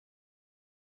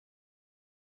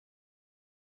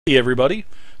Hey everybody,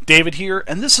 David here,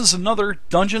 and this is another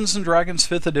Dungeons & Dragons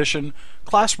 5th edition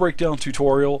class breakdown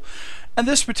tutorial. And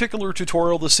this particular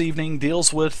tutorial this evening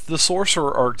deals with the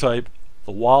Sorcerer archetype,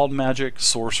 the Wild Magic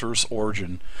Sorcerer's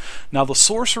origin. Now the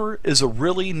Sorcerer is a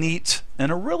really neat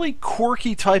and a really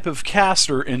quirky type of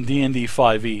caster in D&D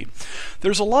 5e.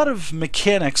 There's a lot of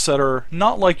mechanics that are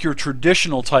not like your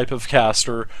traditional type of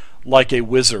caster, like a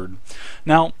wizard.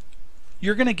 Now,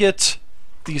 you're going to get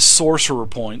these sorcerer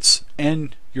points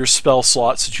and your spell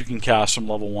slots that you can cast from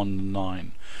level 1 to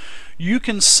 9. You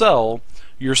can sell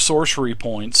your sorcery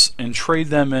points and trade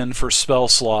them in for spell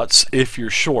slots if you're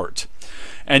short.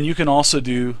 And you can also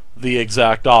do the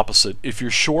exact opposite. If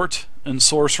you're short in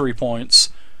sorcery points,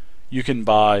 you can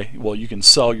you can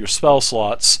sell your spell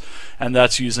slots, and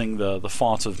that's using the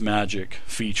Font of Magic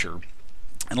feature.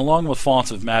 And along with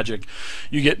Fonts of Magic,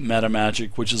 you get Meta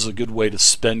Magic, which is a good way to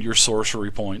spend your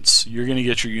sorcery points. You're going to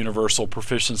get your universal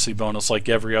proficiency bonus like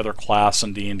every other class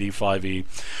in D&D 5e.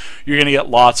 You're going to get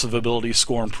lots of ability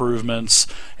score improvements,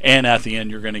 and at the end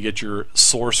you're going to get your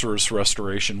Sorcerer's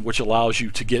Restoration, which allows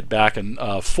you to get back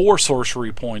 4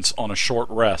 sorcery points on a short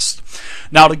rest.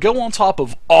 Now, to go on top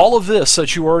of all of this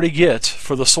that you already get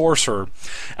for the Sorcerer,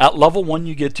 at level 1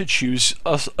 you get to choose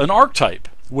an archetype,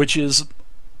 which is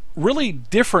really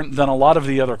different than a lot of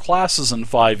the other classes in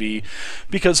 5e,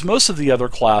 because most of the other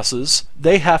classes,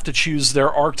 they have to choose their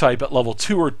archetype at level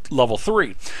 2 or level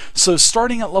 3. So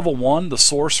starting at level 1, the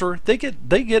Sorcerer, they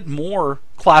get more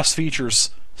class features,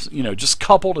 you know, just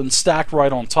coupled and stacked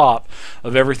right on top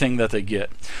of everything that they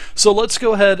get. So let's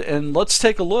go ahead and let's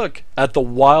take a look at the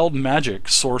Wild Magic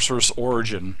Sorcerer's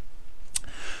origin.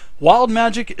 Wild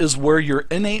magic is where your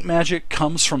innate magic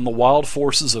comes from the wild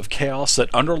forces of chaos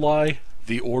that underlie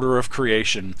the order of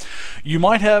creation. You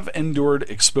might have endured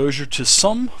exposure to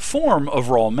some form of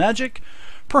raw magic,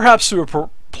 perhaps through a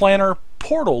planar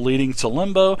portal leading to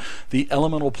Limbo, the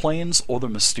elemental planes, or the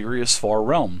mysterious far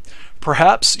realm.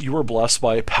 Perhaps you were blessed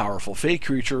by a powerful fey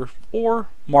creature, or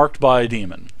marked by a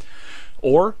demon.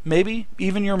 Or maybe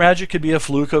even your magic could be a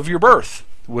fluke of your birth,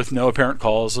 with no apparent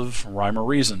cause of rhyme or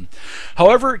reason.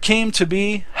 However it came to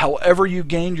be, however you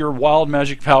gained your wild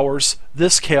magic powers,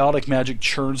 this chaotic magic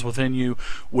churns within you,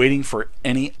 waiting for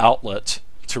any outlet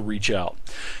to reach out.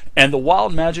 And the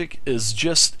wild magic is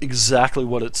just exactly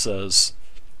what it says.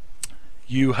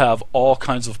 You have all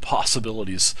kinds of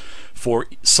possibilities for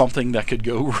something that could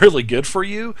go really good for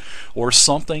you, or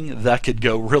something that could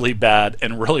go really bad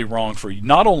and really wrong for you.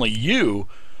 Not only you,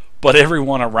 but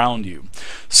everyone around you.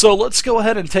 So let's go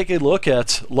ahead and take a look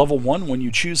at level 1. When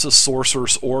you choose the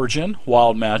Sorcerer's origin,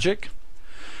 Wild Magic,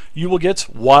 you will get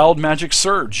Wild Magic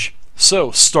Surge. So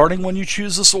starting when you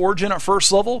choose this origin at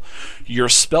first level, your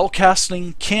spell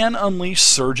casting can unleash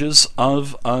surges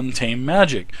of untamed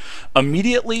magic.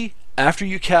 Immediately after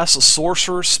you cast a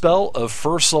sorcerer spell of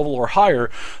first level or higher,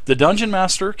 the Dungeon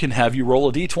Master can have you roll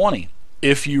a d20.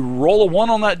 If you roll a 1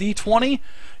 on that d20,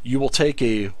 you will take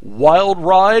a wild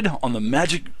ride on the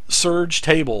Magic Surge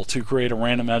table to create a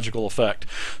random magical effect.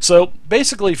 So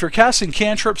basically, if you're casting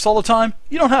cantrips all the time,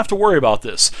 you don't have to worry about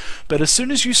this. But as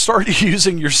soon as you start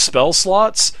using your spell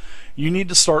slots, you need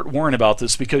to start worrying about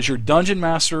this, because your Dungeon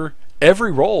Master,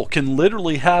 every roll can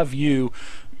literally have you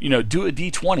do a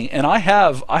d20. And I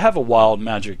have a Wild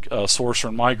Magic Sorcerer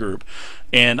in my group,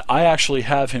 and I actually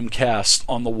have him cast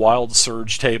on the Wild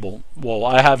Surge table. Well,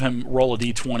 I have him roll a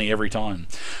d20 every time,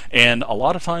 and a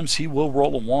lot of times he will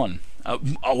roll a 1.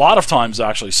 A lot of times,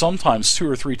 actually, sometimes 2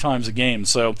 or 3 times a game.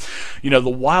 So, the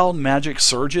Wild Magic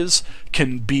Surges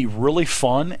can be really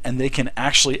fun, and they can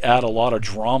actually add a lot of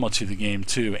drama to the game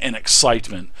too, and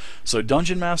excitement. So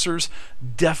Dungeon Masters,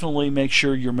 definitely make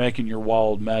sure you're making your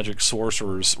Wild Magic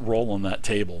Sorcerers roll on that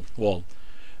table. Well,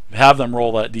 have them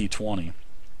roll that d20.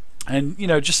 And,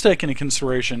 just take into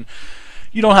consideration,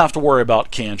 you don't have to worry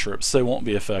about cantrips. They won't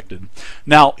be affected.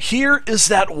 Now, here is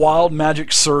that Wild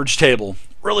Magic Surge table.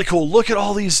 Really cool. Look at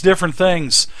all these different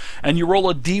things. And you roll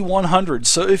a d100.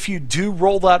 So if you do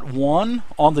roll that 1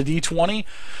 on the d20,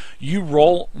 you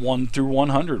roll 1 through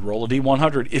 100. Roll a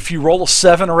d100. If you roll a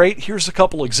 7 or 8, here's a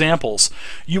couple examples.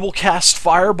 You will cast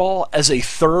Fireball as a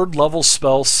 3rd level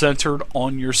spell centered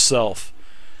on yourself.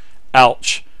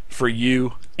 Ouch for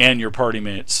you and your party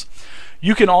mates.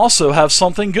 You can also have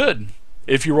something good.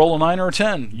 If you roll a 9 or a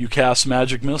 10, you cast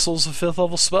Magic Missiles, a 5th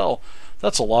level spell.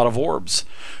 That's a lot of orbs.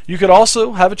 You could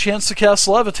also have a chance to cast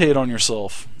Levitate on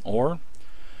yourself. Or,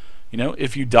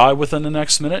 if you die within the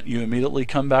next minute, you immediately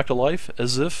come back to life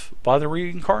as if by the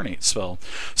Reincarnate spell.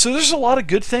 So there's a lot of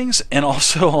good things and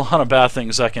also a lot of bad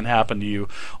things that can happen to you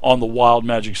on the Wild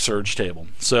Magic Surge table.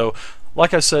 So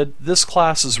Like I said, this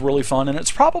class is really fun, and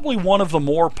it's probably one of the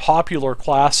more popular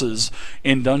classes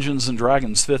in Dungeons &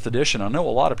 Dragons 5th edition. I know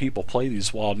a lot of people play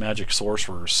these Wild Magic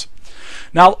Sorcerers.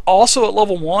 Now, also at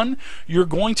level 1, you're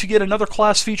going to get another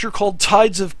class feature called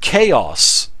Tides of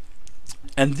Chaos.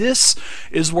 And this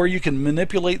is where you can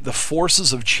manipulate the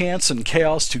forces of chance and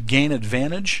chaos to gain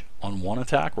advantage on one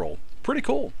attack roll. Pretty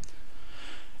cool.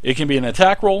 It can be an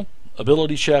attack roll,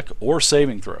 ability check, or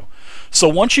saving throw. So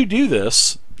once you do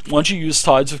this, once you use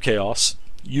Tides of Chaos,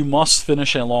 you must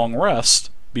finish a long rest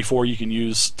before you can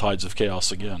use Tides of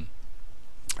Chaos again.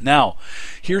 Now,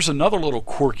 here's another little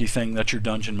quirky thing that your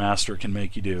Dungeon Master can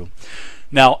make you do.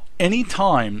 Now, any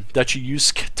time that you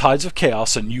use Tides of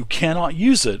Chaos and you cannot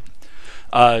use it,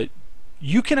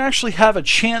 you can actually have a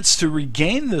chance to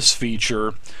regain this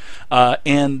feature,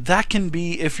 and that can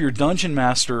be if your Dungeon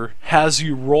Master has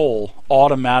you roll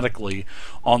automatically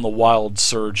on the Wild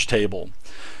Surge table.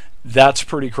 That's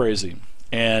pretty crazy.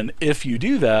 And if you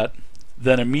do that,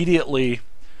 then immediately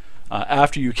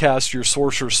after you cast your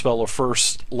sorcerer spell of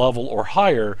first level or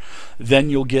higher, then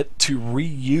you'll get to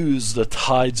reuse the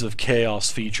Tides of Chaos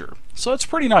feature. So it's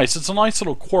pretty nice. It's a nice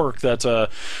little quirk that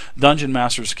Dungeon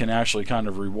Masters can actually kind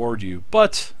of reward you.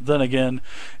 But then again,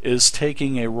 is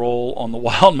taking a roll on the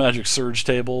Wild Magic Surge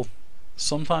table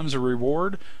sometimes a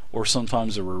reward or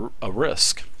sometimes a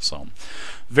risk? So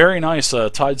very nice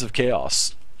Tides of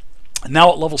Chaos.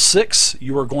 Now at level 6,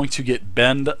 you are going to get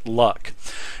Bend Luck.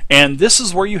 And this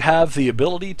is where you have the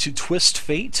ability to twist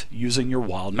fate using your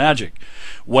wild magic.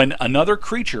 When another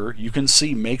creature you can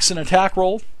see makes an attack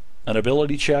roll, an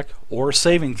ability check, or a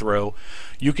saving throw,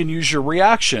 you can use your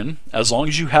reaction, as long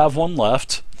as you have one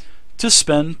left, to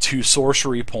spend 2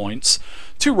 sorcery points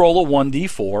to roll a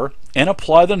 1d4 and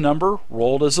apply the number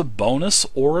rolled as a bonus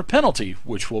or a penalty,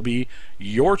 which will be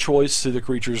your choice to the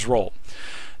creature's roll.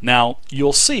 Now,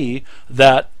 you'll see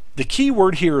that the key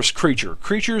word here is creature.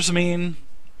 Creatures mean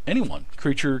anyone.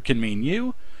 Creature can mean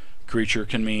you. Creature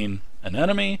can mean an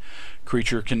enemy.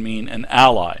 Creature can mean an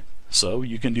ally. So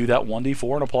you can do that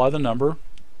 1d4 and apply the number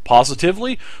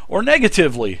positively or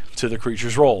negatively to the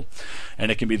creature's roll.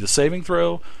 And it can be the saving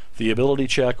throw, the ability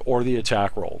check, or the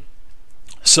attack roll.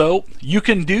 So you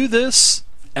can do this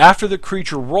after the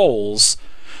creature rolls,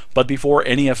 but before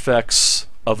any effects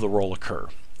of the roll occur.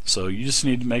 So you just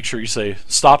need to make sure you say,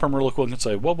 stop him real quick and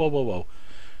say, whoa, whoa, whoa, whoa.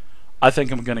 I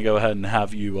think I'm going to go ahead and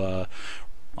have you, well,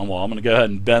 I'm going to go ahead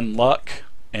and bend luck,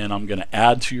 and I'm going to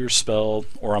add to your spell,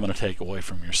 or I'm going to take away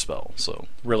from your spell. So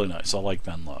really nice. I like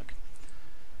bend luck.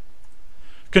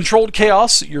 Controlled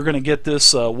Chaos, you're going to get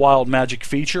this Wild Magic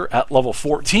feature at level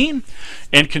 14,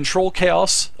 and Controlled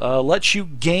Chaos lets you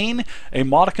gain a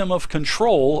modicum of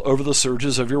control over the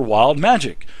surges of your Wild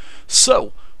Magic.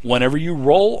 So, whenever you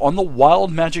roll on the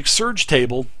Wild Magic Surge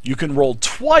table, you can roll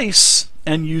twice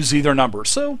and use either number.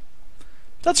 So,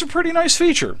 that's a pretty nice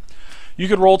feature. You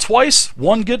could roll twice,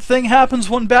 one good thing happens,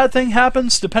 one bad thing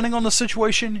happens, depending on the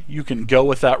situation, you can go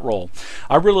with that roll.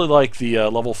 I really like the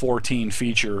level 14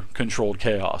 feature, Controlled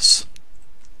Chaos.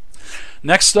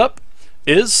 Next up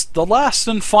is the last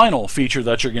and final feature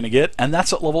that you're going to get, and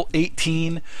that's at level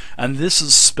 18, and this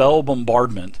is Spell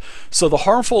Bombardment. So the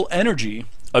harmful energy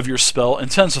of your spell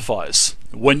intensifies.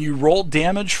 When you roll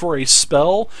damage for a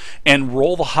spell and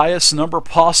roll the highest number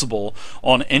possible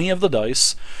on any of the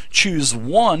dice, choose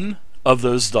one of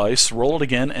those dice, roll it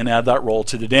again, and add that roll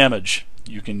to the damage.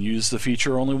 You can use the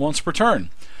feature only once per turn.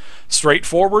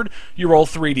 Straightforward, you roll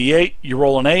 3d8, you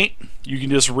roll an 8, you can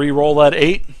just re-roll that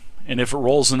 8, and if it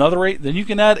rolls another 8, then you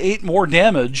can add 8 more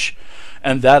damage,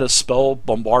 and that is Spell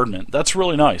Bombardment. That's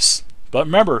really nice. But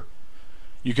remember,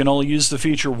 you can only use the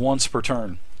feature once per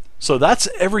turn. So that's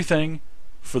everything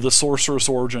for the Sorcerer's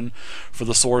Origin, for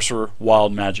the Sorcerer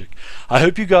Wild Magic. I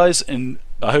hope you guys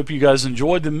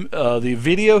enjoyed the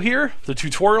video here, the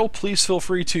tutorial. Please feel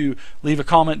free to leave a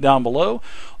comment down below.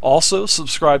 Also,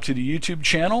 subscribe to the YouTube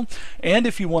channel. And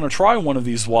if you want to try one of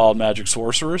these Wild Magic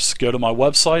Sorcerers, go to my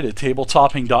website at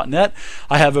tabletopping.net.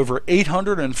 I have over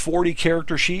 840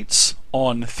 character sheets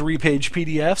on 3-page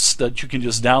PDFs that you can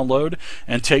just download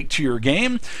and take to your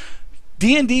game.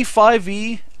 D&D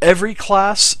 5e, every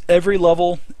class, every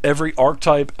level, every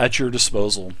archetype at your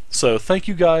disposal. So thank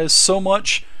you guys so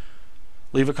much.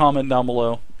 Leave a comment down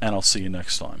below, and I'll see you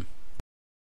next time.